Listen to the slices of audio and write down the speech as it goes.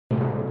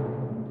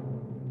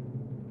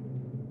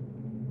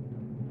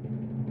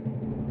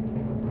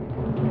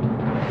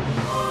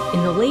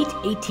In the late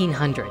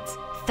 1800s,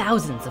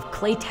 thousands of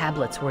clay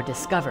tablets were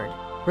discovered,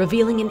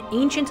 revealing an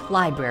ancient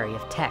library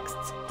of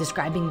texts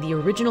describing the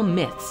original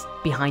myths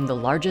behind the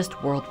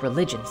largest world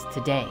religions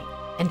today.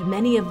 And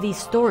many of these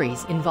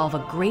stories involve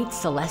a great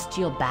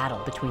celestial battle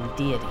between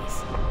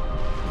deities.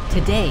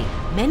 Today,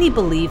 many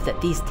believe that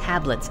these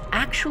tablets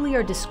actually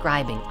are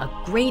describing a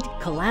great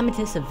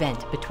calamitous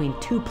event between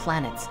two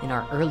planets in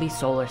our early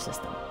solar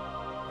system.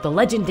 The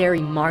legendary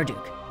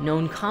Marduk,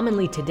 known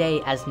commonly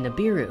today as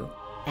Nibiru,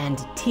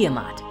 and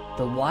Tiamat,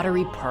 the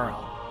watery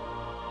pearl.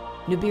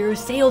 Nibiru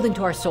sailed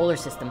into our solar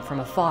system from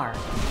afar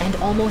and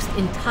almost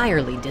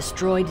entirely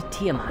destroyed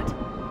Tiamat.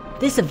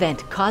 This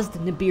event caused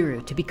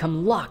Nibiru to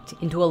become locked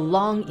into a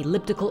long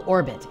elliptical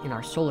orbit in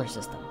our solar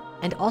system,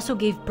 and also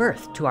gave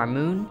birth to our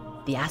moon,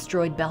 the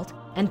asteroid belt,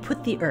 and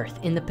put the Earth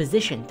in the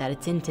position that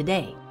it's in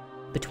today,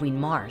 between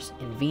Mars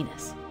and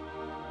Venus.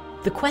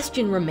 The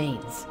question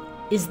remains,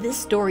 is this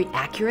story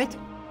accurate?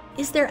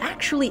 Is there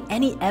actually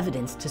any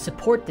evidence to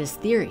support this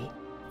theory?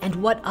 And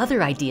what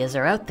other ideas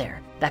are out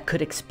there that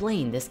could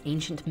explain this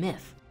ancient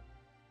myth?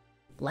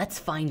 Let's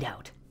find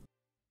out.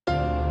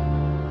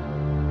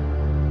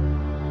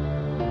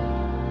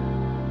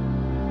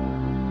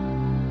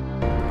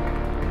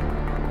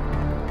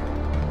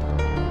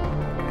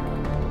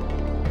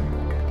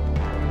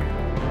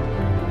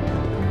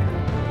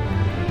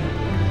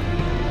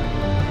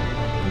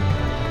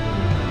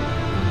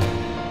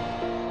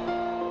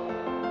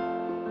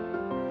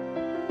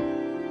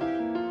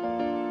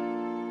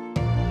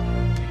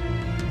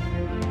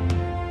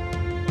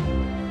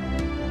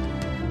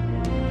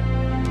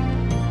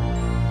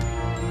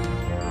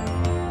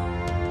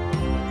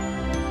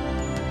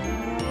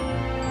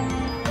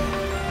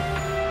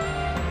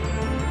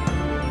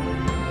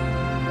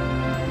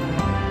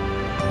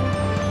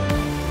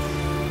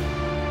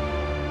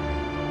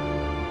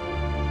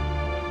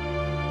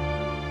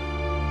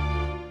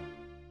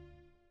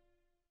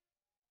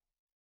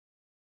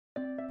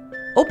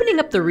 Opening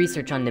up the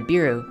research on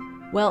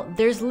Nibiru, well,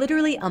 there's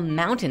literally a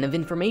mountain of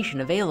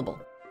information available.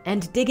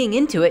 And digging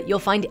into it, you'll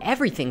find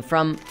everything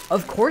from,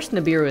 of course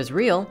Nibiru is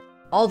real,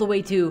 all the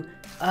way to,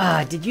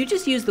 did you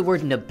just use the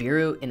word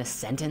Nibiru in a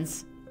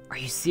sentence? Are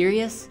you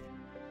serious?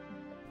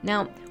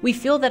 Now, we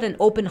feel that an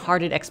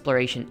open-hearted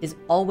exploration is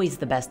always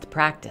the best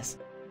practice.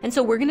 And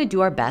so we're gonna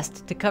do our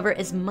best to cover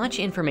as much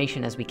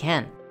information as we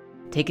can.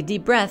 Take a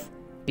deep breath,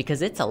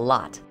 because it's a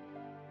lot.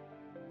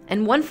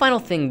 And one final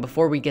thing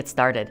before we get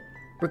started.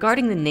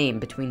 Regarding the name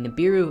between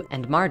Nibiru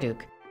and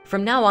Marduk,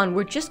 from now on,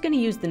 we're just gonna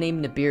use the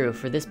name Nibiru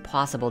for this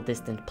possible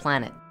distant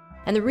planet.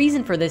 And the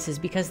reason for this is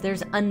because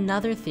there's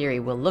another theory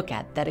we'll look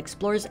at that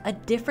explores a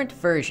different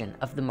version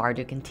of the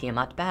Marduk and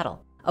Tiamat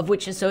battle, of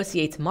which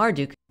associates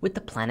Marduk with the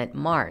planet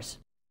Mars.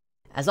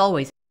 As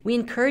always, we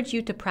encourage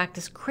you to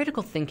practice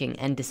critical thinking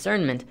and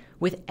discernment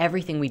with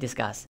everything we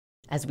discuss,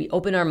 as we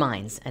open our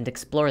minds and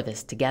explore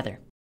this together.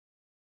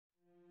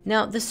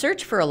 Now, the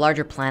search for a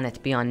larger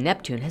planet beyond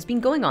Neptune has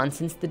been going on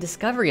since the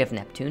discovery of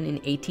Neptune in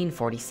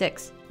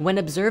 1846, when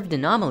observed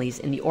anomalies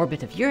in the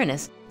orbit of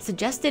Uranus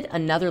suggested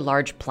another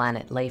large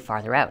planet lay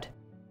farther out.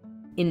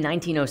 In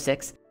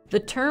 1906, the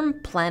term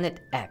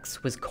Planet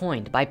X was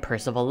coined by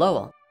Percival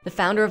Lowell, the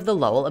founder of the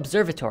Lowell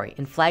Observatory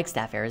in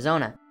Flagstaff,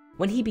 Arizona,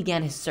 when he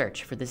began his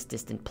search for this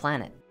distant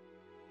planet.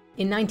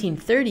 In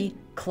 1930,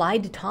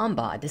 Clyde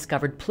Tombaugh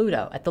discovered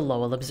Pluto at the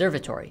Lowell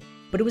Observatory,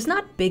 but it was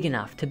not big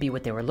enough to be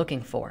what they were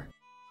looking for.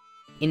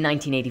 In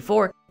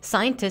 1984,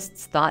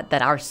 scientists thought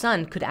that our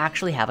sun could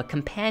actually have a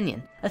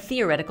companion, a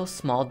theoretical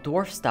small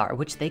dwarf star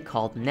which they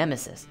called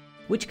Nemesis,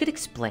 which could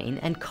explain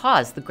and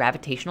cause the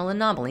gravitational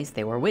anomalies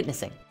they were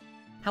witnessing.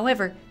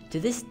 However, to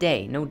this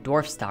day, no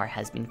dwarf star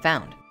has been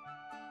found.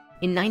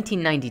 In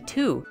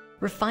 1992,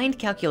 refined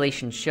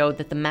calculations showed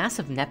that the mass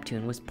of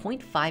Neptune was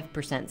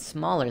 0.5%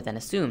 smaller than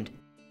assumed,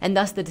 and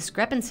thus the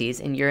discrepancies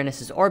in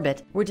Uranus's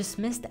orbit were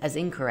dismissed as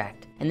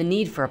incorrect, and the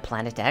need for a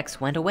Planet X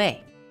went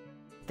away.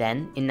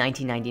 Then, in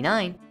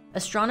 1999,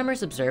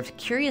 astronomers observed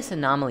curious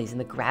anomalies in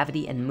the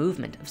gravity and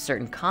movement of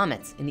certain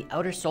comets in the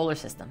outer solar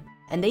system,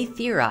 and they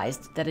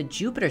theorized that a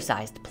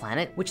Jupiter-sized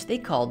planet, which they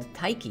called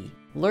Tyche,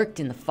 lurked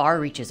in the far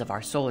reaches of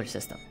our solar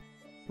system.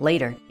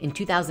 Later, in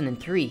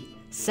 2003,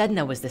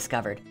 Sedna was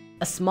discovered,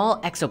 a small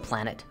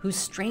exoplanet whose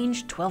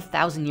strange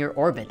 12,000-year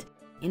orbit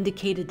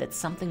indicated that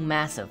something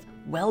massive,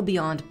 well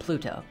beyond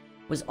Pluto,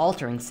 was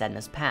altering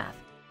Sedna's path.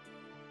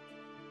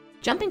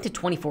 Jumping to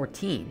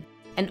 2014,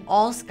 an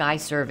all-sky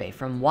survey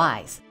from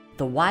WISE,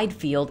 the Wide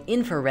Field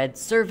Infrared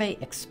Survey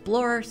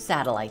Explorer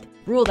satellite,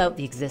 ruled out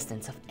the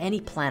existence of any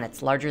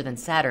planets larger than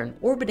Saturn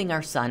orbiting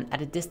our sun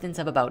at a distance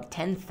of about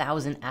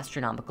 10,000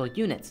 astronomical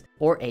units,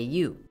 or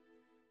AU.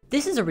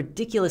 This is a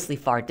ridiculously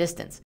far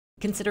distance,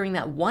 considering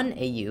that 1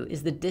 AU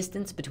is the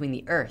distance between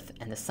the Earth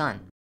and the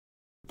sun.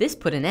 This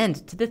put an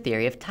end to the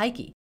theory of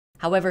Tyche.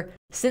 However,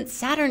 since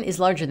Saturn is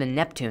larger than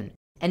Neptune,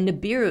 and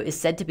Nibiru is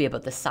said to be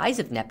about the size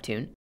of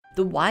Neptune,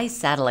 the WISE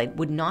satellite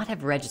would not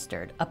have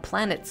registered a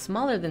planet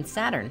smaller than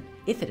Saturn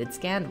if it had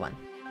scanned one.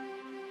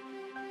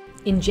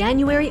 In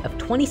January of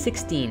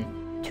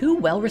 2016, two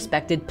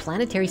well-respected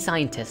planetary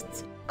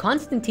scientists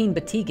Konstantin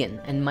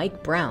Batygin and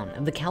Mike Brown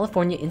of the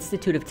California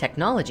Institute of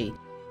Technology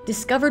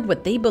discovered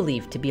what they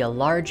believed to be a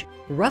large,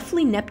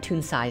 roughly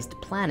Neptune-sized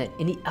planet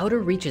in the outer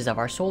reaches of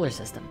our solar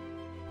system.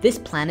 This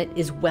planet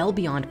is well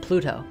beyond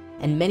Pluto,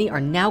 and many are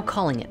now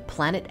calling it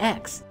Planet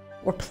X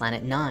or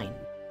Planet 9.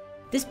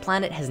 This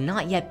planet has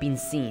not yet been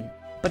seen,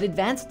 but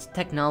advanced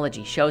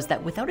technology shows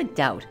that without a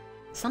doubt,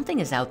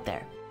 something is out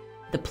there.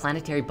 The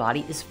planetary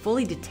body is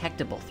fully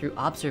detectable through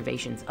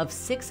observations of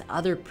 6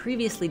 other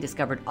previously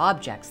discovered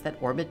objects that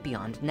orbit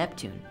beyond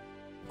Neptune,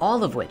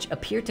 all of which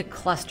appear to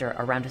cluster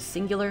around a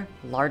singular,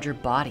 larger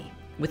body,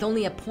 with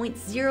only a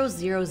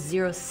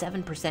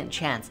 0.0007%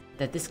 chance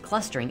that this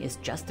clustering is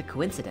just a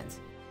coincidence.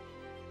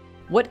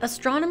 What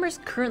astronomers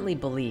currently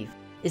believe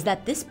is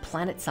that this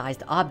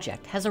planet-sized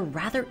object has a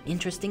rather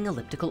interesting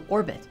elliptical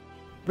orbit,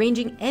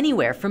 ranging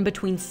anywhere from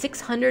between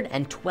 600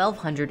 and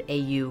 1200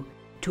 AU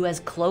to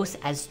as close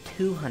as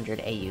 200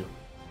 AU.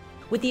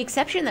 With the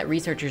exception that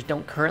researchers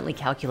don't currently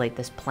calculate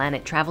this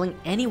planet traveling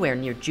anywhere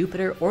near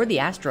Jupiter or the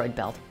asteroid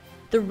belt,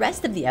 the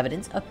rest of the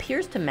evidence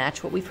appears to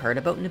match what we've heard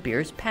about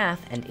Nibiru's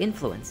path and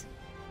influence.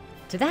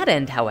 To that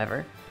end,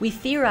 however, we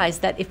theorize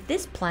that if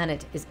this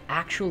planet is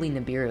actually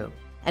Nibiru,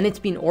 and it's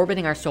been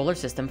orbiting our solar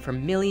system for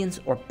millions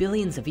or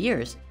billions of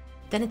years,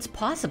 then it's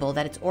possible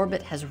that its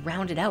orbit has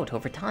rounded out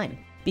over time,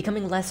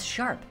 becoming less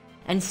sharp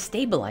and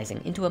stabilizing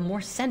into a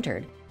more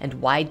centered and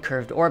wide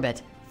curved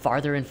orbit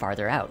farther and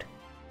farther out.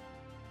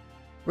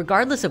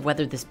 Regardless of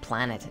whether this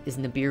planet is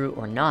Nibiru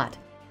or not,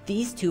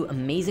 these two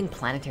amazing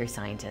planetary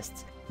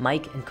scientists,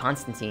 Mike and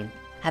Konstantin,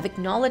 have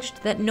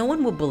acknowledged that no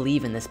one will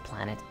believe in this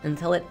planet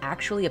until it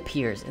actually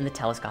appears in the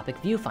telescopic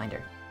viewfinder,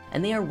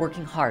 and they are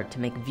working hard to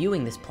make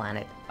viewing this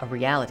planet a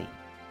reality.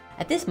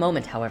 At this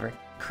moment, however,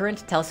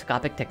 current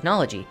telescopic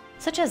technology,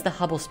 such as the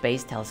Hubble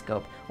Space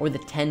Telescope or the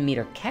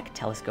 10-meter Keck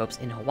telescopes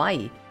in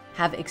Hawaii,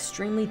 have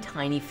extremely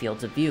tiny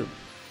fields of view.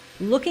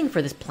 Looking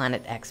for this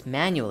Planet X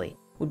manually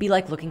would be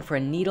like looking for a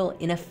needle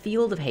in a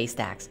field of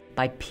haystacks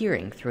by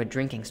peering through a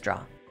drinking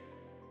straw.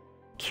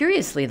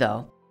 Curiously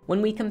though,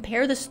 when we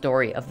compare the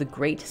story of the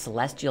great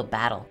celestial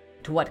battle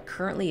to what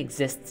currently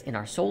exists in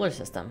our solar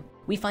system,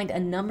 we find a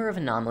number of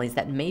anomalies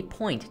that may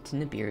point to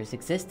Nibiru's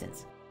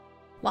existence.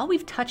 While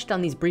we've touched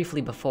on these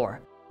briefly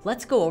before,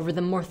 let's go over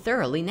them more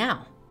thoroughly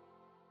now.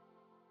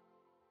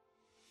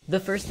 The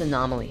first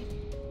anomaly,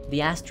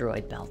 the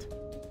asteroid belt.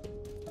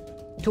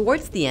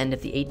 Towards the end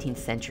of the 18th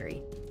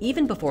century,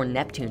 even before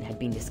Neptune had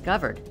been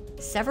discovered,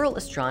 several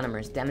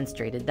astronomers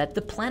demonstrated that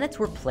the planets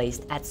were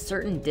placed at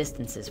certain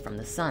distances from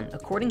the sun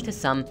according to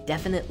some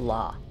definite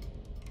law.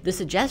 The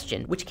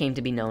suggestion, which came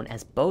to be known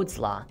as Bode's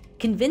law,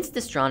 convinced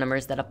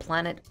astronomers that a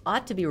planet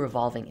ought to be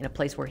revolving in a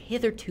place where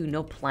hitherto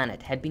no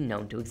planet had been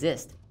known to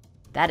exist.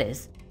 That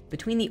is,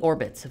 between the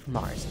orbits of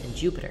Mars and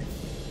Jupiter.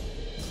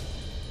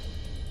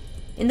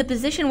 In the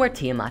position where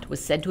Tiamat was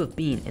said to have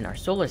been in our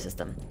solar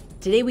system,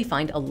 today we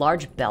find a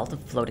large belt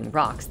of floating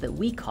rocks that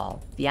we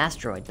call the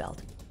asteroid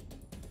belt.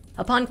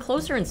 Upon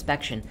closer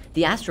inspection,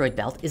 the asteroid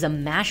belt is a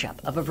mashup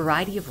of a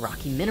variety of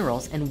rocky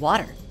minerals and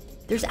water.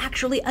 There's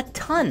actually a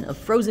ton of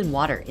frozen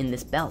water in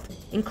this belt,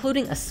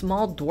 including a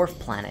small dwarf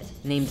planet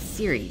named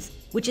Ceres,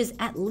 which is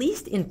at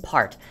least in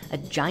part a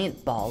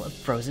giant ball of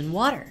frozen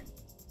water.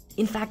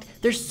 In fact,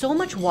 there's so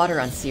much water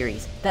on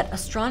Ceres that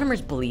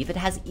astronomers believe it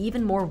has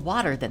even more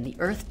water than the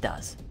Earth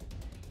does.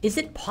 Is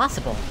it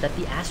possible that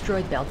the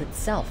asteroid belt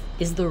itself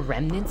is the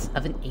remnants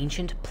of an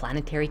ancient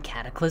planetary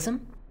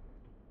cataclysm?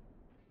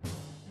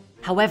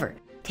 However,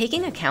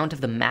 taking account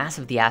of the mass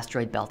of the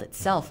asteroid belt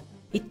itself,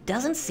 it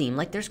doesn't seem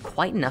like there's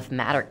quite enough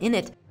matter in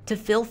it to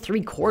fill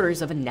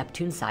 3/4 of a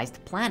Neptune-sized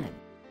planet.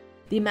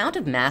 The amount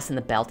of mass in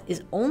the belt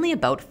is only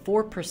about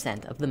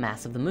 4% of the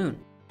mass of the moon,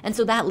 and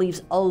so that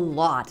leaves a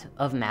lot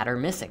of matter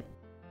missing.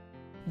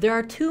 There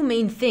are two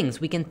main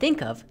things we can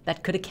think of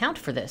that could account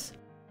for this.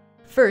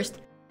 First,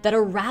 that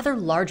a rather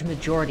large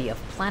majority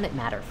of planet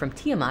matter from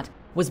Tiamat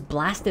was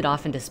blasted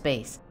off into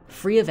space,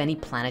 free of any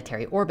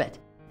planetary orbit,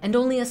 and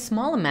only a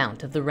small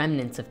amount of the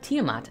remnants of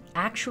Tiamat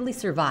actually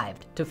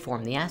survived to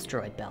form the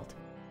asteroid belt.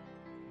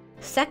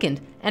 Second,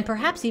 and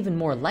perhaps even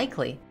more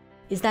likely,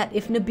 is that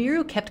if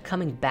Nibiru kept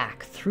coming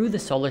back through the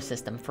solar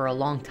system for a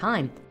long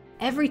time,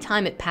 every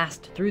time it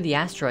passed through the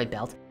asteroid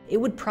belt, it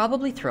would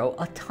probably throw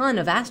a ton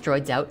of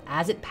asteroids out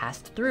as it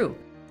passed through,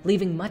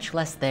 leaving much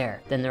less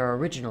there than there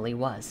originally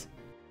was.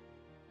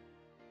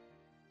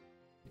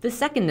 The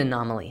second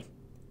anomaly,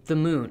 the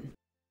moon.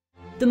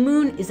 The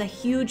moon is a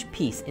huge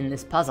piece in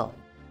this puzzle.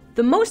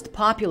 The most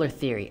popular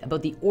theory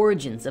about the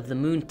origins of the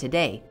moon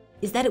today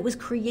is that it was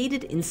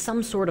created in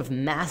some sort of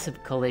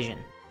massive collision.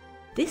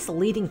 This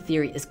leading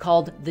theory is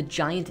called the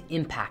giant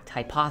impact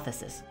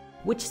hypothesis,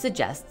 which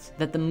suggests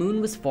that the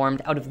moon was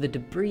formed out of the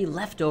debris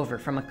left over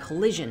from a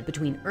collision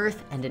between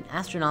Earth and an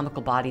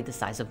astronomical body the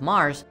size of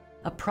Mars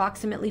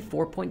approximately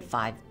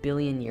 4.5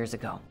 billion years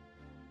ago.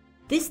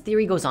 This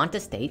theory goes on to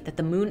state that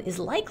the moon is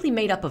likely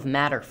made up of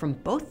matter from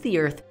both the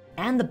Earth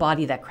and the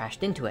body that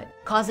crashed into it,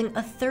 causing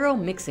a thorough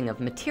mixing of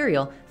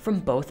material from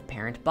both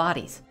parent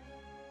bodies.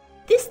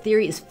 This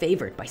theory is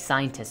favored by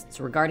scientists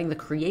regarding the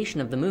creation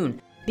of the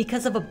moon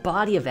because of a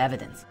body of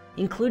evidence,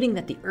 including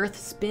that the Earth's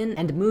spin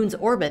and Moon's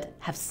orbit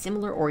have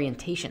similar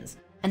orientations,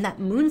 and that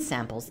Moon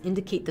samples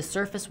indicate the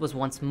surface was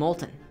once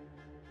molten.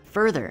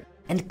 Further,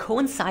 and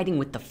coinciding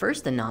with the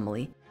first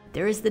anomaly,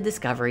 there is the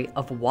discovery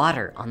of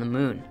water on the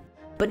Moon,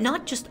 but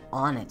not just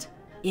on it,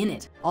 in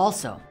it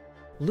also.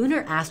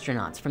 Lunar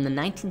astronauts from the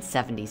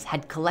 1970s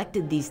had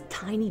collected these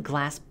tiny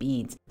glass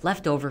beads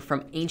left over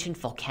from ancient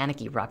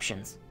volcanic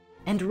eruptions.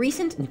 And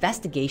recent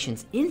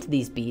investigations into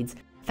these beads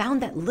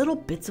found that little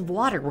bits of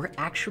water were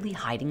actually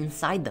hiding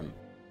inside them.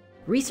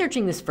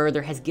 Researching this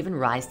further has given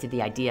rise to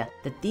the idea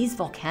that these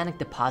volcanic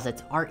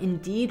deposits are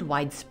indeed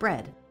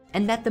widespread,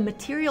 and that the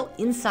material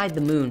inside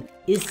the Moon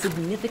is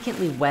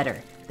significantly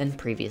wetter than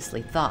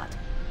previously thought.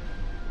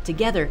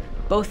 Together,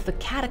 both the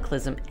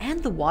cataclysm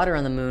and the water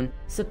on the Moon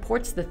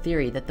supports the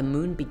theory that the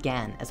Moon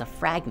began as a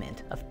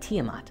fragment of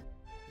Tiamat.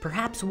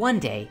 Perhaps one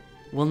day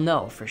we'll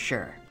know for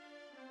sure.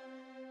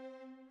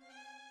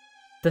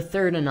 The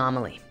third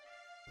anomaly,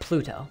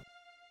 Pluto.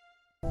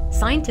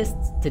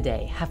 Scientists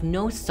today have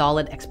no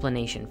solid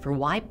explanation for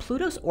why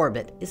Pluto's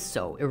orbit is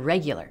so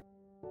irregular.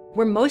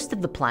 Where most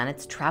of the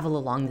planets travel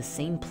along the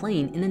same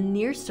plane in a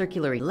near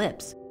circular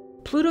ellipse,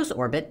 Pluto's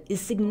orbit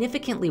is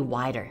significantly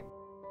wider.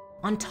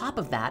 On top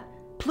of that,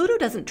 Pluto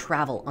doesn't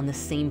travel on the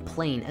same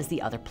plane as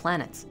the other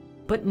planets,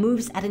 but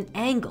moves at an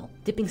angle,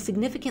 dipping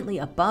significantly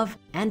above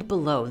and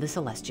below the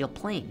celestial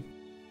plane.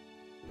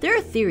 There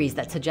are theories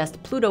that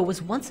suggest Pluto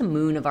was once a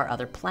moon of our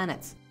other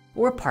planets,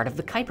 or a part of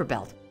the Kuiper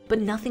Belt,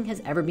 but nothing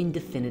has ever been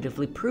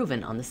definitively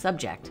proven on the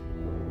subject.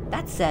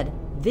 That said,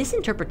 this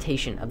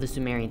interpretation of the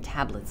Sumerian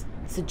tablets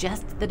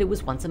suggests that it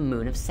was once a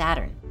moon of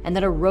Saturn, and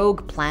that a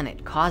rogue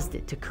planet caused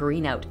it to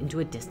careen out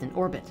into a distant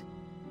orbit.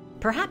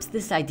 Perhaps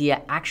this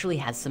idea actually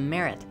has some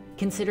merit,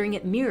 considering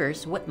it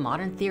mirrors what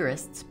modern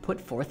theorists put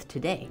forth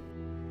today.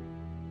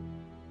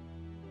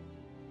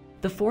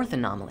 The fourth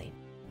anomaly,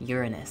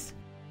 Uranus.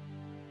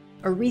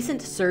 A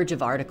recent surge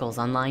of articles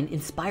online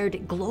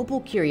inspired global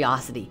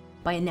curiosity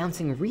by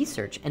announcing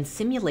research and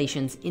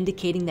simulations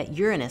indicating that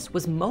Uranus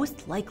was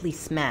most likely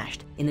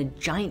smashed in a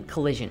giant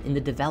collision in the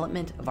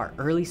development of our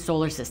early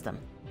solar system.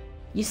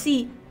 You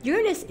see,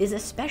 Uranus is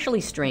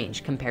especially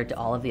strange compared to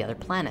all of the other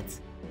planets.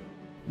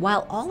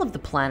 While all of the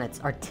planets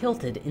are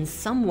tilted in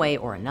some way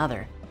or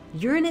another,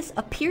 Uranus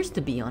appears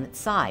to be on its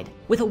side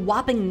with a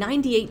whopping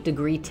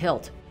 98-degree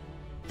tilt.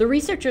 The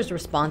researchers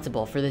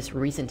responsible for this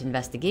recent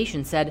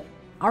investigation said,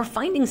 "Our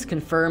findings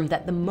confirm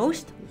that the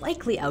most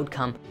likely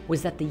outcome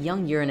was that the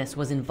young Uranus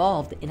was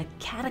involved in a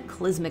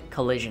cataclysmic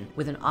collision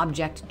with an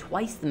object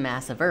twice the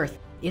mass of Earth,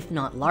 if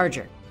not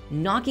larger,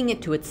 knocking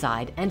it to its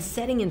side and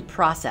setting in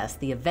process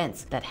the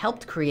events that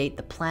helped create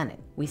the planet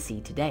we see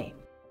today."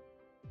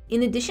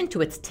 In addition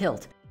to its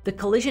tilt, the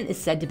collision is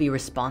said to be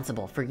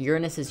responsible for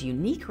Uranus's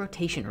unique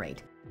rotation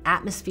rate,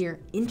 atmosphere,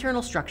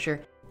 internal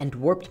structure, and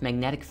warped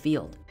magnetic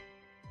field.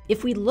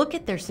 If we look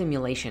at their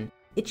simulation,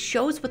 it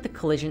shows what the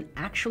collision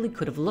actually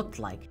could have looked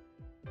like.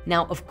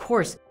 Now, of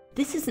course,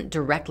 this isn't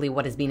directly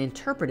what has been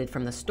interpreted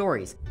from the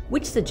stories,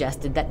 which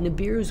suggested that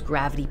Nibiru's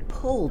gravity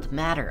pulled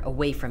matter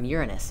away from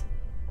Uranus.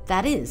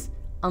 That is,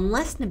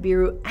 unless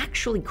Nibiru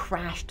actually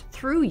crashed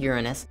through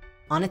Uranus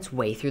on its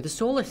way through the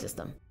solar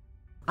system.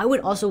 I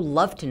would also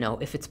love to know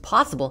if it's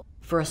possible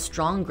for a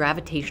strong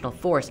gravitational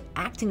force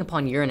acting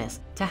upon Uranus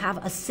to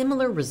have a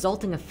similar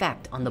resulting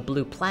effect on the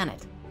blue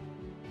planet.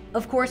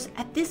 Of course,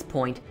 at this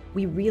point,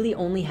 we really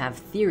only have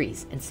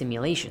theories and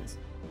simulations.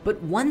 But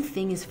one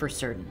thing is for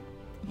certain,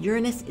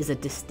 Uranus is a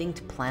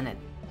distinct planet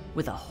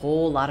with a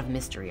whole lot of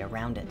mystery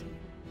around it.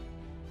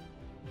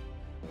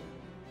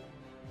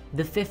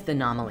 The fifth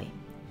anomaly,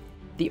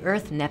 the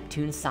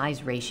Earth-Neptune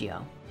size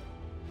ratio.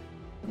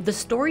 The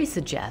stories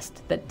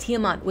suggest that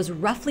Tiamat was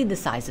roughly the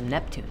size of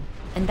Neptune,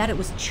 and that it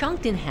was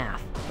chunked in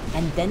half,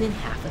 and then in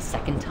half a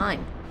second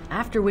time,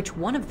 after which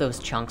one of those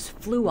chunks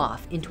flew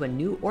off into a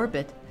new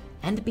orbit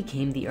and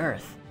became the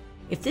Earth.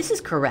 If this is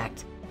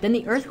correct, then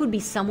the Earth would be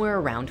somewhere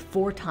around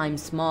 4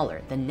 times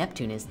smaller than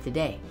Neptune is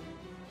today.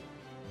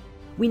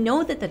 We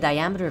know that the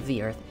diameter of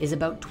the Earth is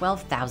about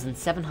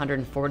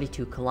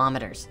 12,742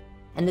 kilometers,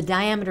 and the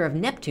diameter of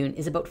Neptune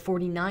is about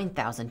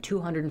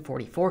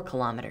 49,244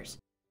 kilometers.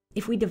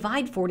 If we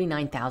divide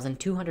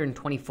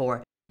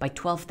 49,224 by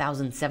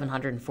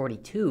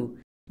 12,742,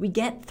 we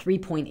get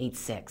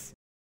 3.86.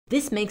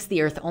 This makes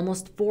the Earth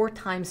almost 4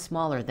 times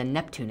smaller than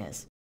Neptune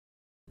is.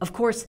 Of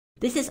course,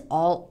 this is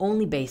all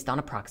only based on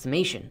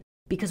approximation,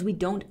 because we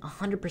don't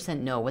 100%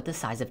 know what the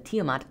size of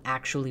Tiamat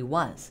actually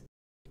was.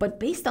 But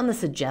based on the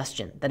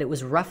suggestion that it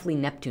was roughly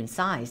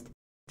Neptune-sized,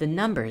 the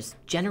numbers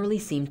generally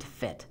seem to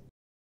fit.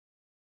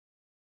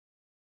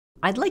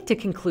 I'd like to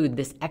conclude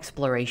this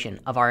exploration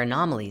of our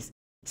anomalies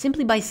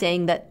simply by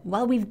saying that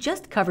while we've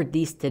just covered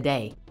these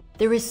today,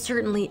 there is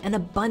certainly an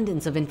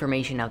abundance of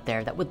information out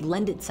there that would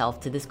lend itself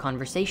to this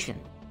conversation.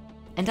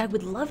 And I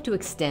would love to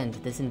extend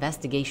this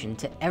investigation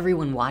to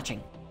everyone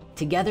watching.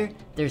 Together,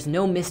 there's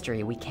no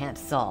mystery we can't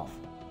solve.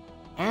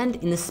 And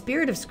in the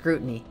spirit of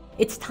scrutiny,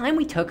 it's time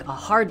we took a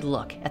hard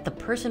look at the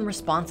person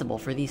responsible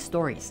for these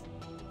stories,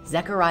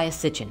 Zecharia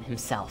Sitchin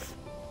himself.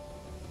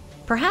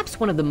 Perhaps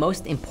one of the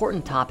most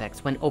important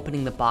topics when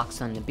opening the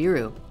box on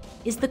Nibiru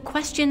is the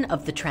question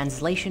of the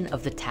translation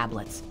of the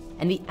tablets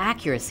and the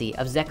accuracy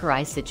of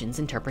Zecharia Sitchin's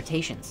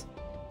interpretations.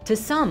 To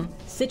some,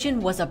 Sitchin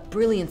was a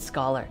brilliant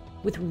scholar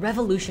with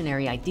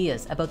revolutionary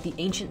ideas about the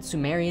ancient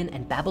Sumerian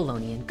and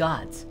Babylonian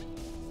gods.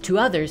 To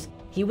others,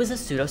 he was a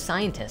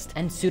pseudoscientist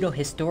and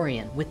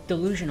pseudo-historian with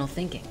delusional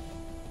thinking.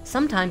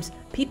 Sometimes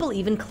people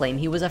even claim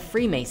he was a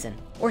Freemason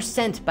or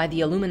sent by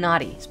the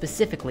Illuminati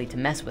specifically to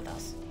mess with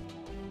us.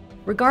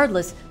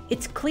 Regardless,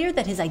 it's clear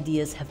that his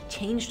ideas have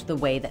changed the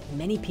way that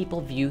many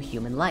people view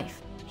human life,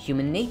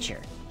 human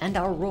nature, and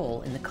our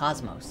role in the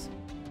cosmos.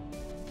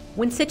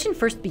 When Sitchin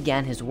first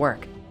began his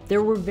work,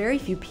 there were very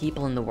few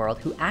people in the world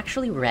who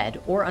actually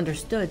read or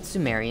understood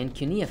Sumerian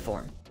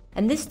cuneiform,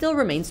 and this still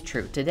remains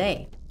true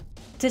today.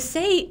 To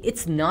say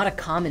it's not a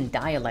common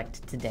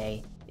dialect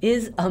today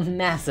is a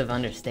massive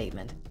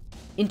understatement.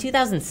 In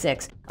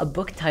 2006, a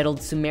book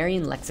titled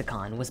Sumerian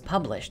Lexicon was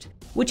published,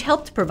 which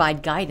helped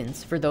provide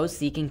guidance for those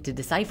seeking to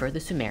decipher the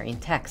Sumerian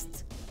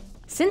texts.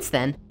 Since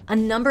then, a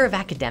number of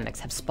academics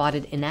have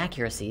spotted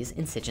inaccuracies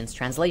in Sitchin's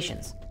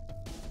translations.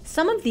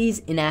 Some of these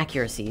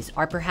inaccuracies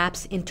are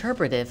perhaps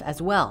interpretive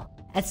as well,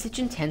 as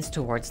Sitchin tends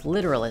towards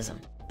literalism,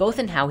 both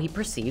in how he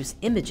perceives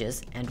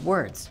images and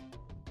words.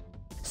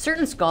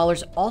 Certain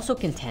scholars also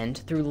contend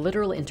through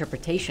literal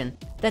interpretation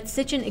that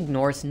Sitchin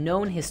ignores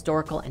known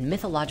historical and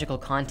mythological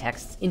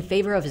contexts in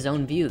favor of his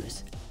own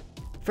views.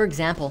 For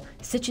example,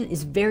 Sitchin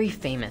is very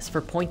famous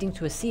for pointing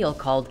to a seal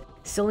called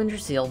Cylinder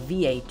Seal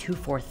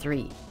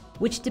VA243,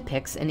 which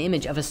depicts an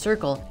image of a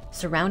circle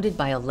surrounded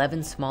by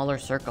 11 smaller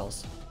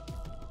circles.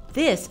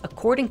 This,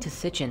 according to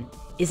Sitchin,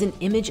 is an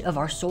image of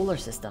our solar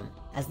system,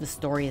 as the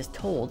story is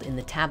told in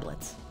the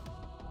tablets.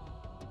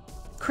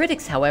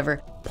 Critics,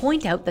 however,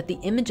 point out that the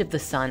image of the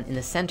sun in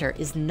the center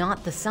is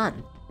not the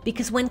sun,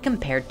 because when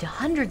compared to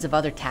hundreds of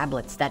other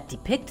tablets that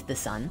depict the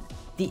sun,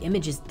 the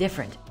image is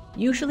different,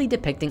 usually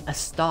depicting a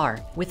star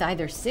with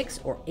either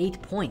 6 or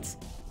 8 points,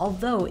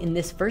 although in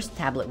this first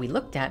tablet we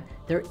looked at,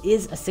 there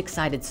is a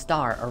 6-sided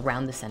star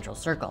around the central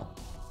circle.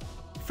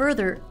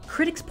 Further,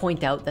 critics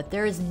point out that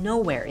there is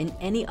nowhere in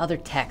any other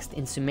text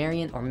in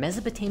Sumerian or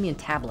Mesopotamian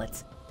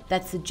tablets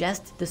that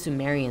suggest the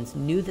Sumerians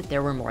knew that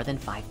there were more than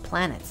 5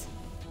 planets.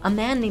 A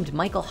man named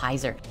Michael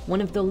Heiser, one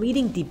of the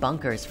leading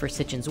debunkers for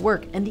Sitchin's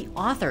work and the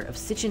author of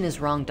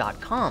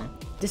SitchinIsWrong.com,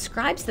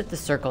 describes that the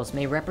circles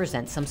may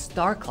represent some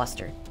star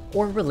cluster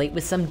or relate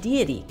with some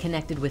deity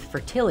connected with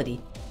fertility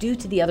due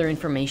to the other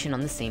information on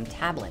the same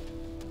tablet.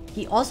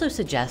 He also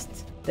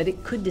suggests that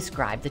it could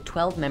describe the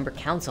 12-member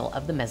council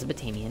of the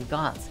Mesopotamian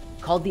gods,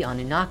 called the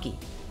Anunnaki,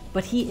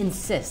 but he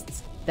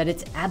insists that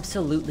it's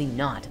absolutely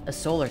not a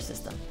solar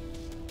system.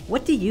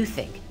 What do you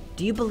think?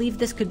 Do you believe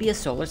this could be a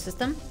solar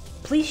system?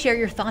 Please share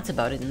your thoughts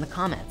about it in the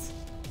comments.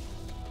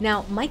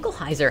 Now, Michael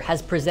Heiser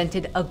has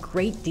presented a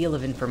great deal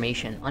of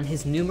information on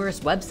his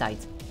numerous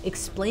websites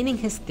explaining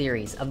his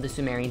theories of the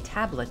Sumerian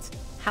tablets,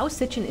 how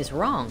Sitchin is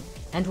wrong,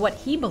 and what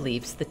he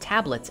believes the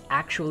tablets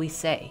actually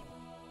say.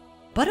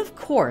 But of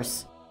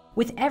course,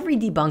 with every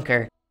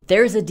debunker,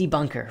 there's a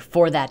debunker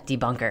for that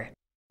debunker.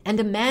 And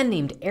a man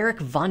named Eric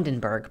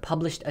Vandenberg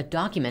published a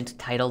document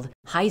titled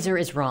Heiser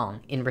is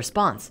Wrong in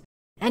response,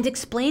 and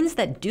explains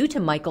that due to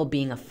Michael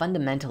being a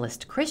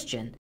fundamentalist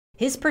Christian,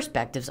 his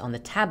perspectives on the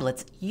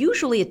tablets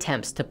usually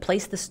attempts to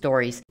place the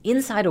stories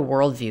inside a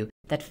worldview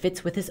that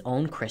fits with his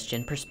own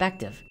Christian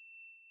perspective.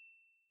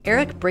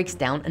 Eric breaks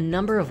down a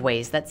number of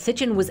ways that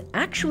Sitchin was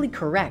actually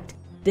correct,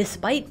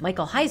 despite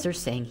Michael Heiser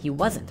saying he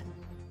wasn't.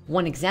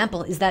 One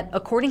example is that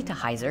according to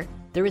Heiser,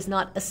 there is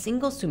not a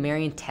single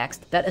Sumerian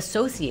text that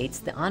associates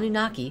the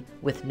Anunnaki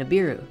with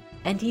Nibiru.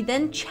 And he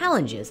then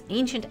challenges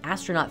ancient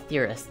astronaut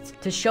theorists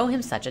to show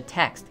him such a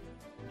text.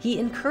 He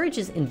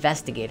encourages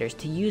investigators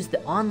to use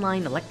the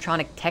online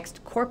electronic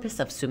text corpus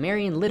of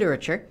Sumerian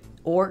literature,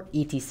 or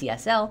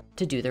ETCSL,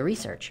 to do the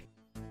research.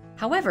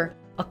 However,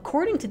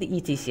 according to the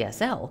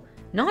ETCSL,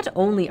 not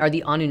only are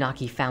the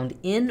Anunnaki found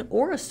in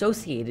or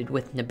associated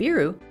with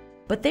Nibiru,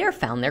 but they are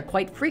found there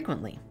quite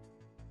frequently.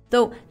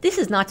 Though this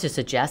is not to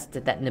suggest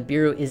that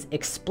Nibiru is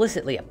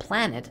explicitly a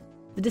planet,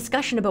 the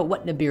discussion about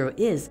what Nibiru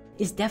is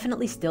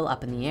definitely still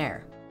up in the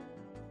air.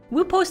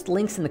 We'll post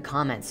links in the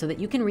comments so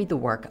that you can read the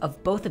work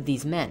of both of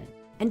these men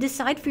and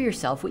decide for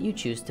yourself what you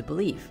choose to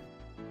believe.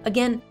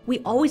 Again, we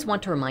always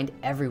want to remind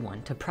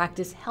everyone to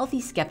practice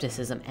healthy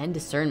skepticism and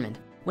discernment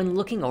when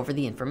looking over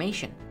the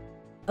information.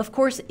 Of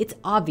course, it's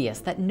obvious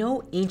that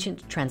no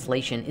ancient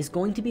translation is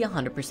going to be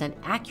 100%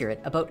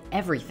 accurate about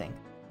everything,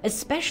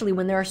 especially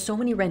when there are so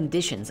many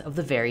renditions of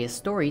the various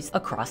stories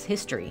across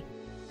history.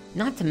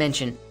 Not to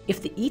mention,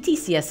 if the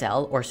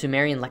ETCSL or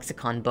Sumerian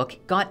lexicon book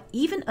got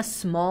even a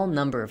small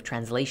number of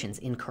translations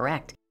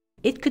incorrect,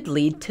 it could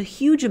lead to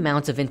huge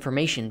amounts of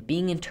information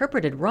being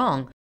interpreted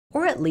wrong,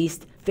 or at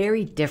least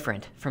very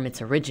different from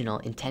its original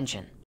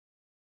intention.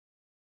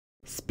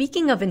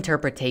 Speaking of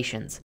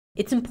interpretations,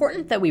 it's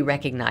important that we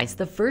recognize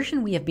the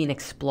version we have been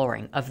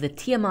exploring of the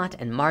Tiamat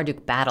and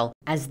Marduk battle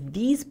as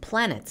these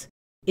planets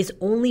is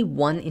only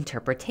one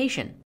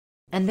interpretation,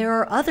 and there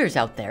are others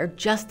out there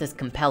just as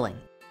compelling.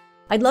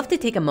 I'd love to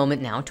take a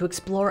moment now to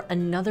explore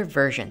another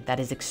version that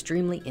is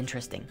extremely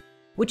interesting,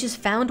 which is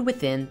found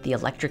within the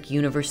electric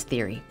universe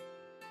theory.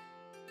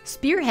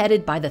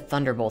 Spearheaded by the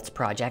Thunderbolts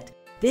project,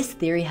 this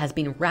theory has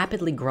been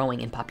rapidly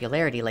growing in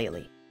popularity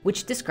lately,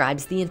 which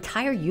describes the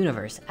entire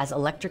universe as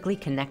electrically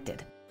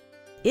connected.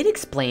 It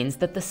explains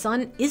that the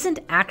sun isn't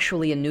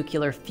actually a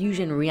nuclear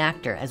fusion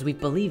reactor as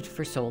we've believed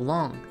for so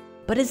long,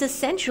 but is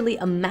essentially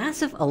a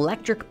massive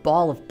electric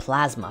ball of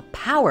plasma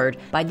powered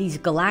by these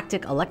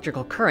galactic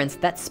electrical currents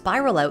that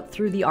spiral out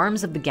through the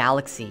arms of the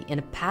galaxy in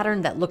a pattern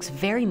that looks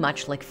very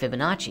much like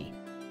Fibonacci.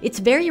 It's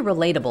very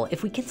relatable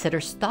if we consider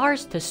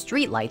stars to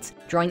streetlights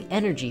drawing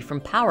energy from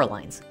power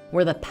lines,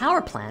 where the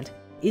power plant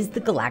is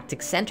the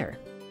galactic center.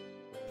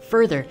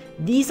 Further,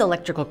 these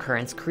electrical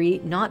currents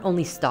create not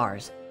only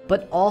stars,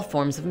 but all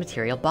forms of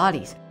material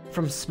bodies,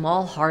 from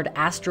small hard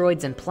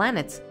asteroids and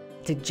planets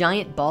to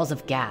giant balls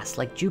of gas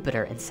like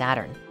Jupiter and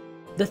Saturn.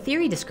 The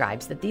theory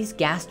describes that these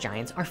gas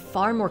giants are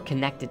far more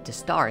connected to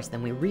stars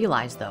than we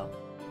realize though,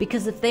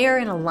 because if they are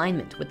in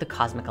alignment with the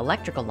cosmic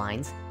electrical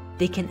lines,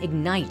 they can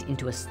ignite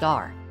into a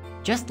star,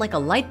 just like a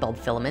light bulb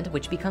filament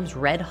which becomes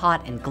red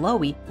hot and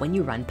glowy when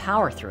you run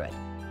power through it.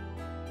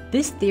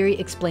 This theory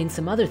explains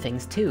some other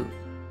things too.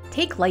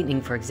 Take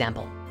lightning, for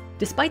example.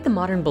 Despite the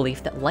modern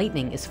belief that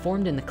lightning is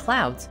formed in the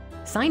clouds,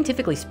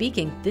 scientifically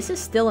speaking, this is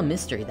still a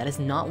mystery that is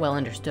not well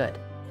understood.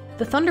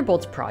 The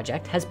Thunderbolts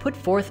project has put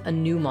forth a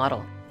new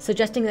model,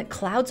 suggesting that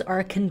clouds are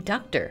a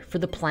conductor for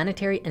the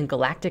planetary and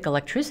galactic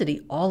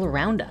electricity all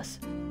around us.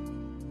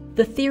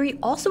 The theory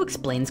also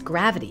explains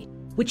gravity,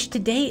 which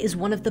today is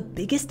one of the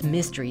biggest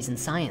mysteries in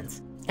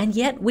science, and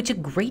yet which a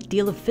great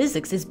deal of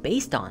physics is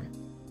based on.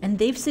 And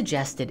they've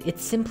suggested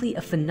it's simply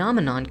a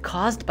phenomenon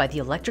caused by the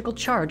electrical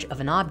charge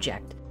of an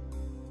object.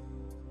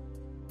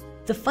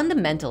 The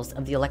fundamentals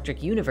of the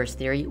electric universe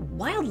theory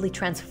wildly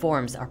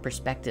transforms our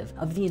perspective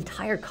of the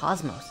entire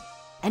cosmos.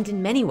 And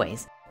in many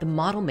ways, the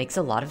model makes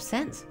a lot of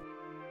sense.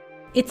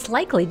 It's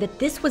likely that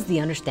this was the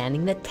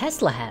understanding that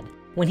Tesla had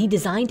when he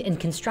designed and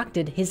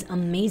constructed his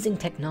amazing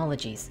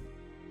technologies.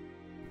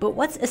 But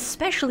what's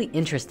especially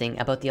interesting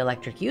about the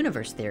electric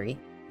universe theory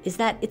is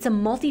that it's a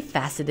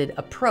multifaceted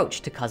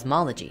approach to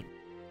cosmology.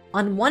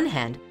 On one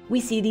hand,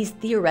 we see these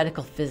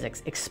theoretical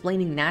physics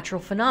explaining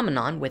natural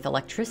phenomenon with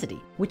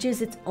electricity, which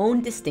is its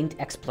own distinct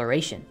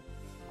exploration.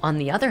 On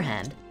the other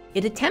hand,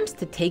 it attempts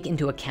to take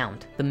into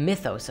account the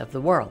mythos of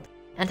the world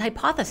and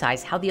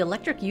hypothesize how the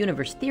electric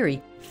universe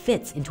theory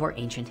fits into our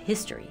ancient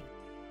history.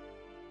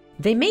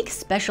 They make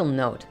special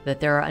note that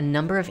there are a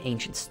number of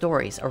ancient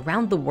stories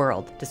around the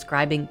world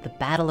describing the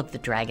Battle of the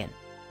Dragon,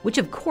 which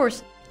of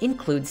course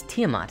includes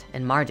Tiamat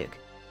and Marduk.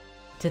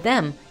 To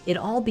them, it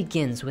all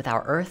begins with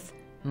our Earth,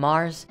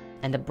 Mars,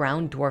 and a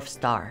brown dwarf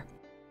star.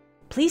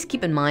 Please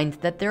keep in mind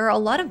that there are a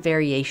lot of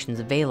variations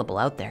available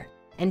out there,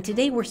 and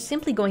today we're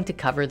simply going to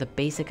cover the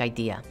basic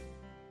idea.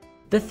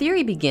 The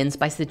theory begins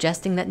by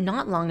suggesting that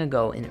not long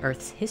ago in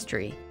Earth's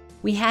history,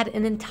 we had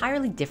an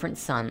entirely different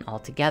sun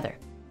altogether.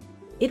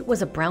 It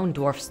was a brown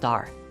dwarf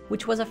star,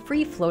 which was a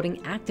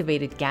free-floating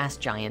activated gas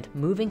giant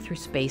moving through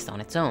space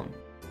on its own.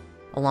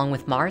 Along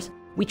with Mars,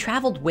 we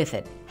traveled with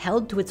it,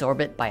 held to its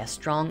orbit by a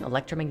strong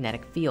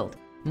electromagnetic field,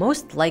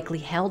 most likely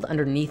held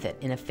underneath it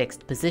in a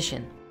fixed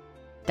position.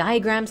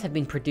 Diagrams have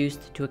been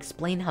produced to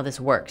explain how this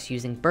works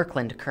using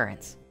Birkeland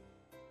currents.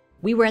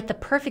 We were at the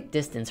perfect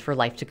distance for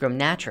life to grow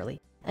naturally,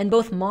 and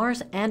both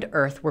Mars and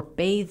Earth were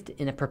bathed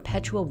in a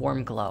perpetual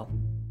warm glow.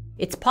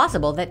 It's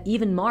possible that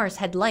even Mars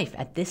had life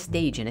at this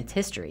stage in its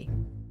history.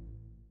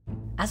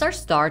 As our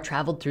star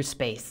traveled through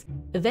space,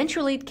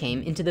 eventually it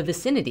came into the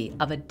vicinity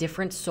of a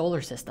different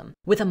solar system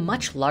with a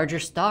much larger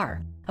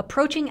star,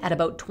 approaching at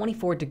about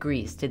 24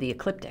 degrees to the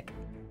ecliptic.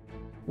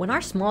 When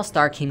our small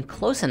star came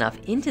close enough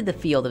into the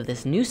field of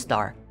this new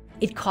star,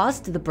 it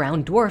caused the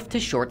brown dwarf to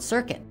short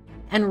circuit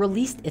and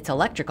released its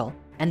electrical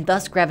and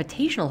thus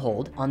gravitational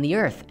hold on the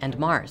Earth and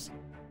Mars.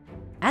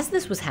 As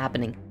this was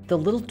happening, the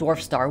little dwarf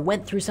star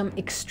went through some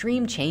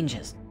extreme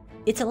changes.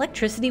 Its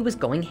electricity was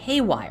going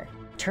haywire,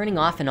 turning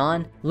off and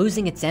on,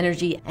 losing its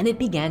energy, and it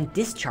began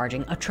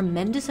discharging a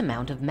tremendous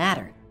amount of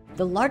matter.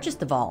 The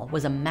largest of all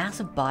was a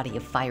massive body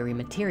of fiery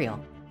material,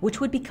 which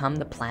would become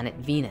the planet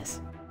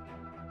Venus.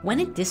 When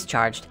it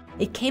discharged,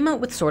 it came out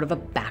with sort of a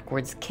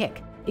backwards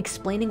kick,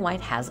 explaining why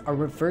it has a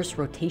reverse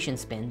rotation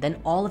spin than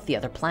all of the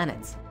other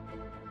planets.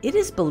 It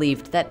is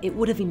believed that it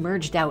would have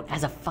emerged out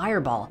as a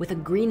fireball with a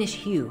greenish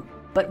hue,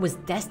 but was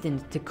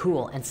destined to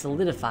cool and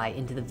solidify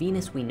into the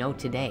Venus we know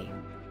today.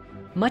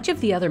 Much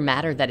of the other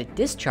matter that it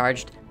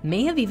discharged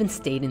may have even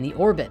stayed in the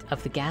orbit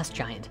of the gas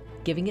giant,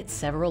 giving it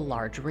several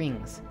large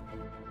rings.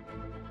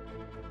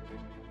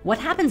 What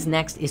happens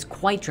next is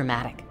quite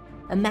dramatic.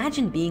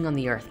 Imagine being on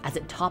the Earth as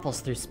it topples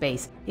through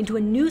space into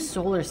a new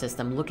solar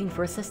system looking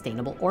for a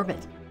sustainable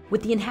orbit,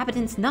 with the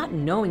inhabitants not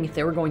knowing if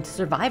they were going to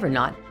survive or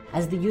not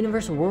as the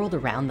universe whirled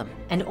around them,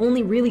 and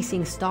only really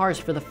seeing stars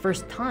for the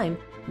first time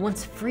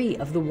once free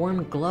of the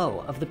warm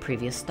glow of the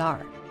previous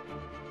star.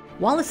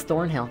 Wallace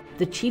Thornhill,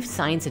 the chief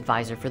science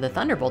advisor for the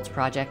Thunderbolts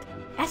project,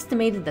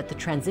 estimated that the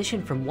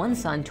transition from one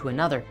sun to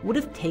another would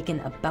have taken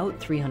about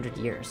 300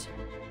 years.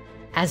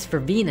 As for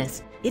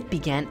Venus, it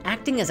began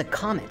acting as a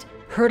comet,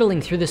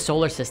 hurtling through the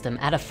solar system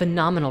at a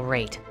phenomenal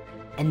rate.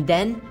 And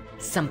then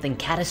something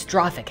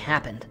catastrophic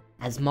happened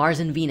as Mars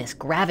and Venus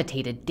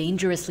gravitated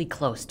dangerously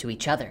close to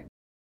each other.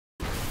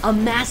 A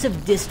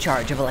massive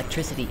discharge of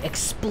electricity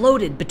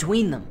exploded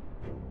between them.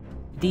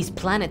 These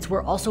planets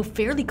were also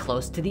fairly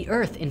close to the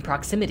Earth in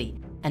proximity,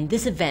 and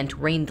this event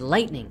rained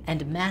lightning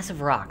and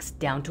massive rocks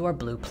down to our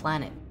blue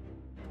planet.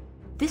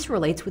 This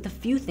relates with a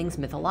few things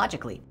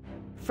mythologically.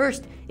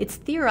 First, it's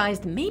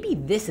theorized maybe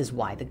this is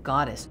why the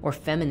goddess or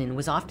feminine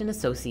was often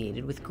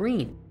associated with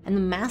green and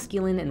the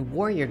masculine and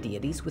warrior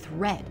deities with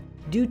red,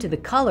 due to the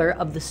color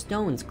of the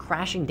stones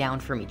crashing down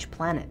from each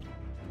planet.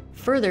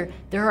 Further,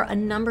 there are a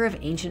number of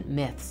ancient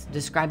myths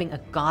describing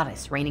a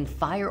goddess raining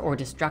fire or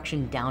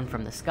destruction down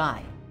from the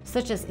sky,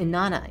 such as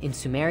Inanna in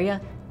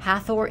Sumeria,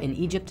 Hathor in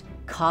Egypt,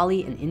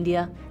 Kali in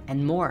India,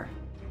 and more.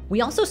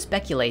 We also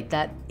speculate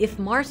that if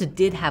Mars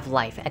did have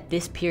life at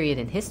this period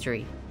in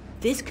history,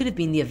 this could have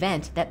been the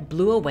event that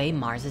blew away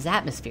Mars's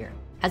atmosphere,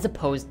 as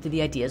opposed to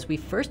the ideas we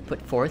first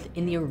put forth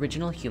in the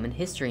original human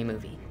history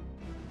movie.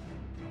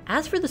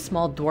 As for the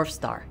small dwarf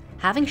star,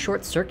 having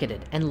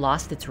short-circuited and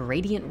lost its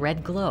radiant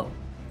red glow,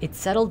 it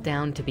settled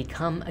down to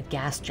become a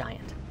gas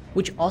giant,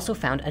 which also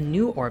found a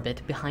new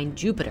orbit behind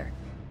Jupiter,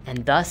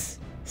 and thus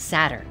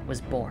Saturn was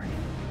born.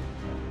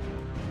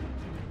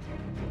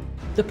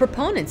 The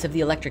proponents of the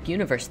electric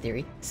universe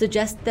theory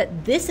suggest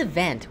that this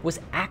event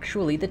was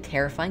actually the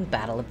terrifying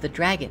Battle of the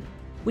Dragon,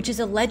 which is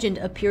a legend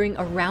appearing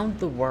around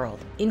the world,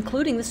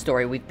 including the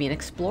story we've been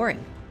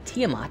exploring,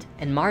 Tiamat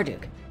and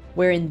Marduk,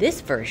 where in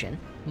this version,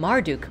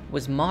 Marduk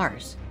was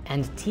Mars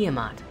and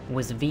Tiamat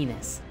was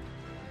Venus.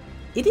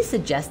 It is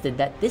suggested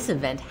that this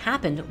event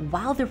happened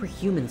while there were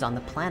humans on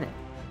the planet,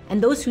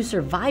 and those who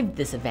survived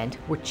this event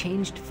were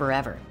changed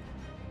forever.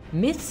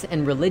 Myths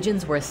and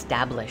religions were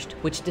established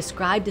which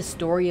described a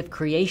story of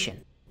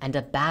creation and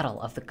a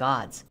battle of the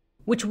gods,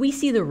 which we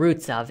see the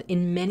roots of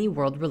in many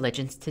world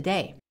religions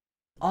today.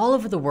 All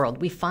over the world,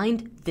 we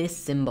find this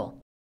symbol.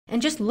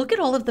 And just look at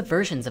all of the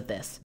versions of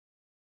this.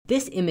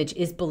 This image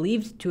is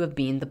believed to have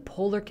been the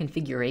polar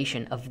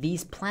configuration of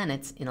these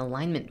planets in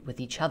alignment with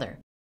each other,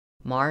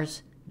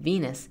 Mars,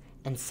 Venus,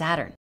 and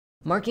Saturn,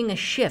 marking a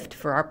shift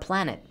for our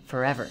planet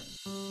forever.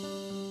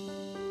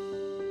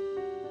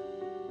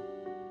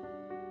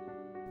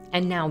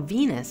 And now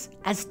Venus,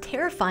 as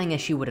terrifying as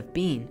she would have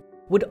been,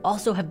 would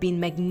also have been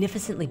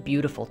magnificently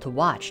beautiful to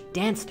watch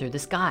dance through the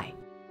sky.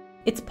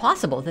 It's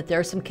possible that there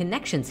are some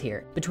connections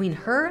here between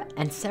her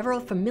and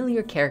several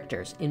familiar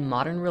characters in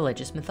modern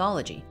religious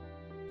mythology.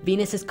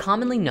 Venus is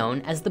commonly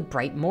known as the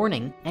bright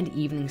morning and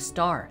evening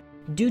star,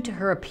 due to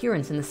her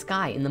appearance in the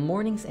sky in the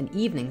mornings and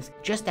evenings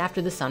just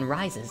after the sun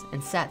rises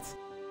and sets.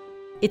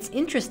 It's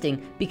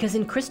interesting because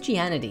in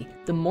Christianity,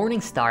 the morning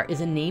star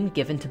is a name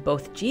given to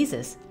both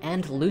Jesus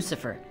and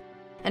Lucifer.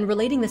 And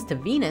relating this to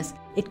Venus,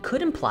 it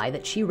could imply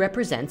that she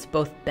represents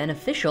both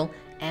beneficial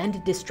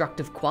and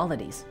destructive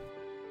qualities.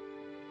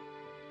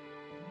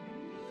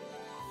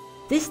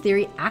 This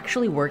theory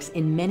actually works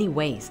in many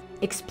ways,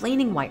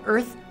 explaining why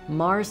Earth,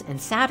 Mars, and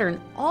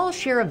Saturn all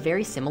share a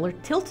very similar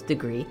tilt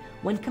degree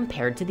when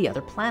compared to the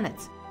other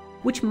planets,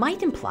 which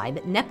might imply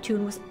that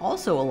Neptune was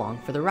also along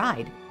for the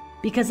ride,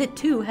 because it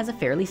too has a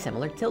fairly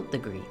similar tilt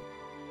degree.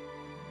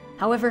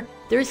 However,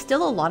 there is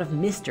still a lot of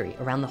mystery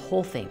around the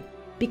whole thing,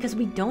 because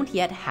we don't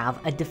yet have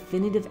a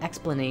definitive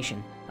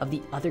explanation of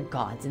the other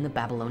gods in the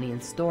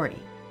Babylonian story.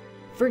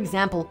 For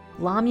example,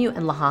 Lamu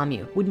and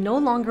Lahamu would no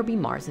longer be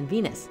Mars and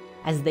Venus,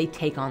 as they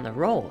take on the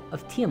role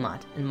of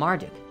Tiamat and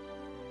Marduk.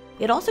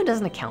 It also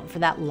doesn't account for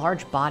that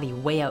large body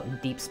way out in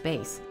deep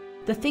space,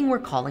 the thing we're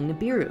calling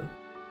Nibiru.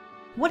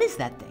 What is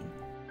that thing?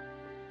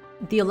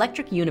 The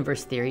electric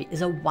universe theory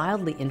is a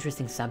wildly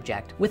interesting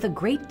subject with a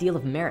great deal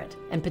of merit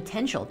and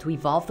potential to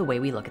evolve the way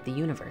we look at the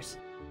universe.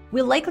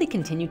 We'll likely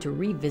continue to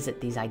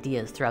revisit these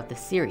ideas throughout this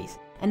series,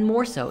 and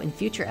more so in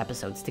future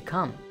episodes to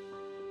come.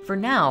 For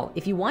now,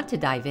 if you want to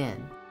dive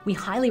in, we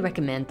highly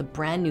recommend the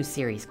brand new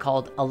series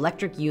called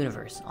Electric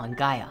Universe on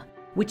Gaia,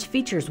 which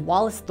features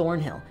Wallace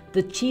Thornhill,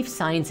 the chief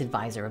science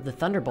advisor of the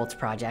Thunderbolts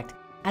project,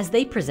 as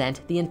they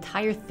present the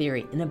entire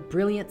theory in a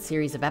brilliant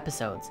series of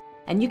episodes.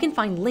 And you can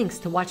find links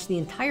to watch the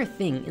entire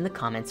thing in the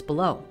comments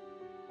below.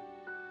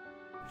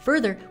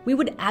 Further, we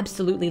would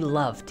absolutely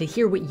love to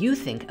hear what you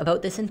think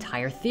about this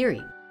entire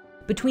theory.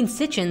 Between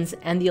Sitchin's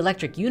and the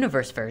Electric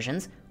Universe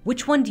versions,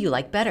 which one do you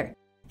like better?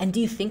 And do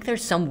you think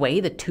there's some way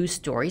the two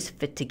stories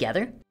fit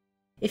together?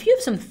 If you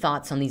have some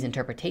thoughts on these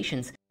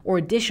interpretations or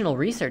additional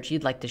research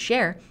you'd like to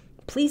share,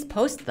 please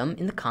post them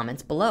in the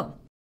comments below.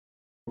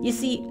 You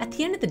see, at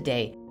the end of the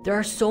day, there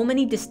are so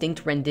many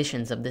distinct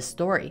renditions of this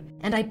story,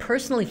 and I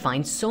personally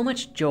find so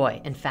much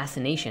joy and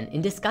fascination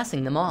in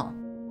discussing them all.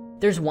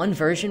 There's one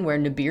version where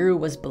Nibiru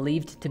was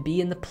believed to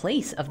be in the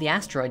place of the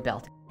asteroid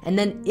belt, and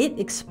then it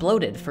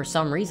exploded for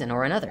some reason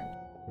or another.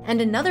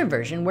 And another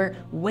version where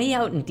way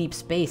out in deep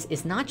space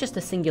is not just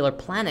a singular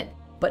planet,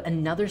 but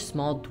another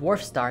small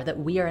dwarf star that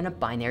we are in a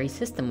binary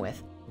system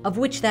with, of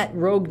which that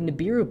rogue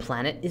Nibiru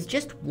planet is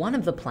just one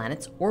of the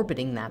planets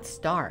orbiting that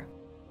star.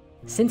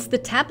 Since the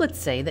tablets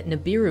say that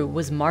Nibiru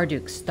was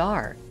Marduk's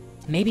star,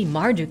 maybe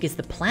Marduk is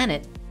the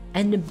planet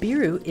and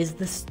Nibiru is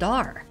the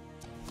star.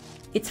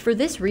 It's for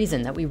this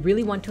reason that we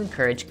really want to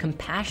encourage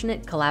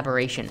compassionate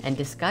collaboration and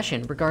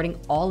discussion regarding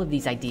all of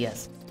these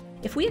ideas.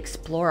 If we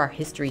explore our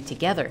history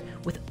together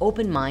with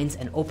open minds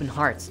and open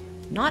hearts,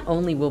 not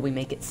only will we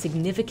make it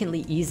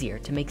significantly easier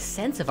to make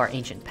sense of our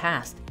ancient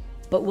past,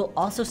 but will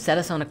also set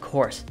us on a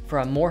course for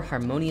a more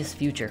harmonious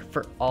future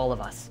for all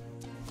of us.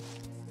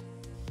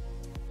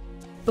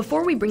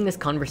 Before we bring this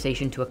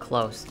conversation to a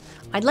close,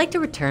 I'd like to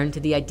return to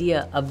the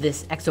idea of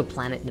this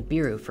exoplanet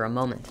Nibiru for a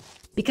moment,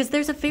 because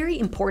there's a very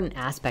important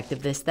aspect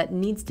of this that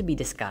needs to be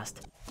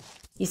discussed.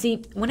 You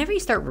see, whenever you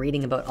start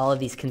reading about all of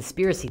these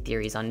conspiracy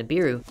theories on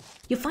Nibiru,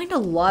 you find a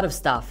lot of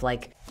stuff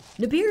like,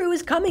 Nibiru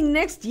is coming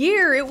next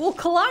year, it will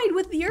collide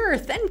with the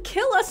Earth and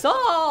kill us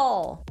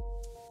all!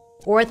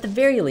 Or at the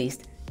very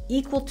least,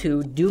 equal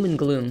to doom and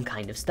gloom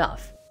kind of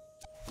stuff.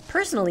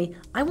 Personally,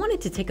 I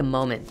wanted to take a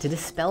moment to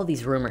dispel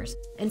these rumors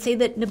and say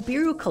that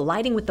Nibiru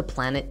colliding with the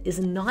planet is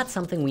not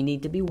something we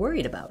need to be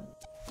worried about.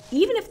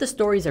 Even if the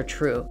stories are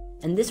true,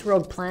 and this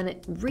rogue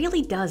planet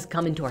really does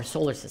come into our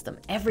solar system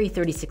every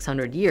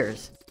 3,600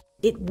 years,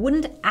 it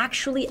wouldn't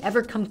actually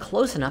ever come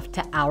close enough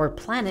to our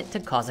planet to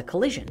cause a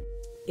collision.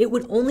 It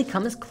would only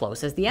come as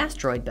close as the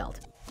asteroid belt.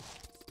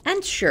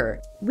 And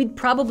sure, we'd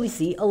probably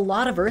see a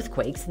lot of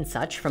earthquakes and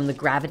such from the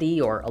gravity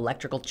or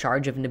electrical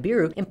charge of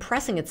Nibiru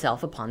impressing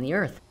itself upon the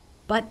Earth,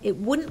 but it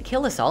wouldn't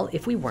kill us all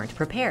if we weren't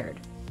prepared.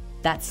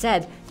 That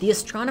said, the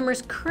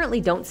astronomers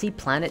currently don't see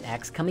Planet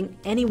X coming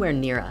anywhere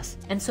near us,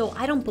 and so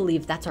I don't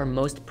believe that's our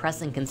most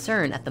pressing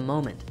concern at the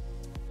moment.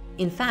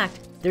 In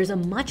fact, there's a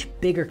much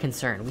bigger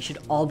concern we should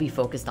all be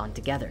focused on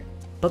together.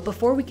 But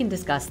before we can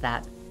discuss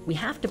that, we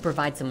have to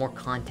provide some more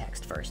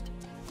context first.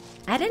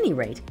 At any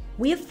rate,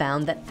 we have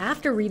found that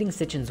after reading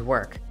Sitchin's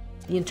work,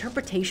 the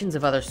interpretations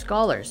of other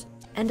scholars,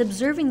 and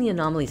observing the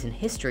anomalies in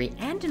history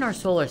and in our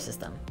solar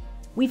system,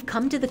 we've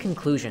come to the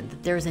conclusion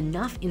that there is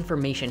enough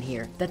information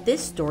here that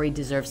this story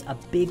deserves a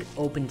big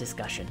open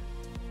discussion.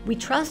 We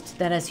trust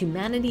that as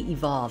humanity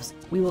evolves,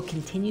 we will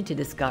continue to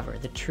discover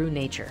the true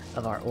nature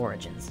of our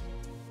origins.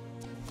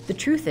 The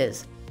truth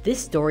is, this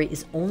story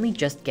is only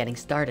just getting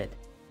started.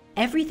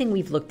 Everything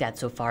we've looked at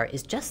so far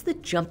is just the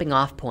jumping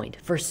off point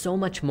for so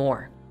much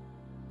more.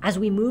 As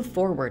we move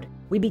forward,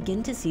 we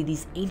begin to see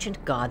these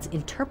ancient gods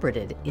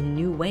interpreted in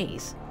new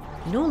ways,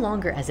 no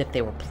longer as if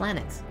they were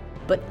planets,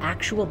 but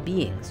actual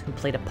beings who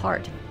played a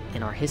part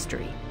in our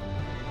history.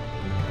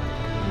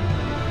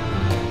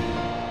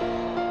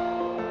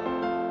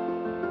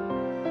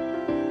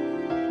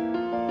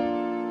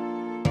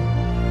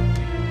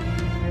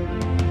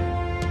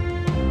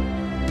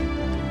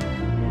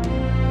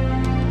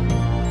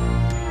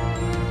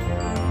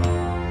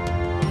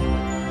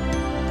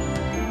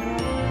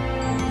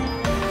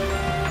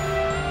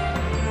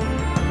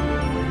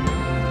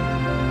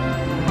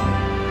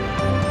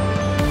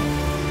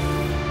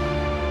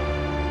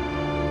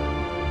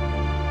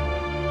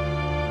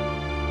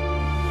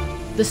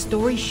 The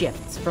story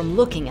shifts from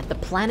looking at the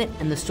planet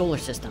and the solar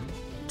system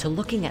to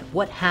looking at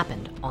what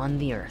happened on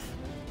the Earth.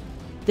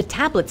 The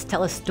tablets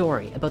tell a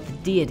story about the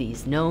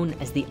deities known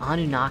as the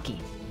Anunnaki,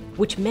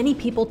 which many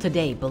people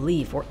today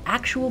believe were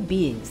actual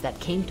beings that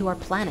came to our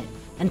planet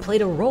and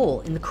played a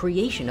role in the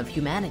creation of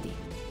humanity.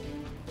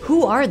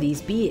 Who are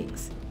these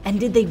beings? And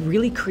did they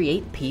really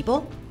create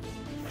people?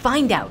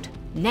 Find out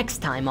next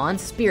time on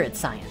Spirit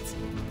Science.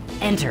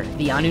 Enter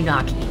the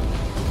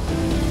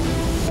Anunnaki.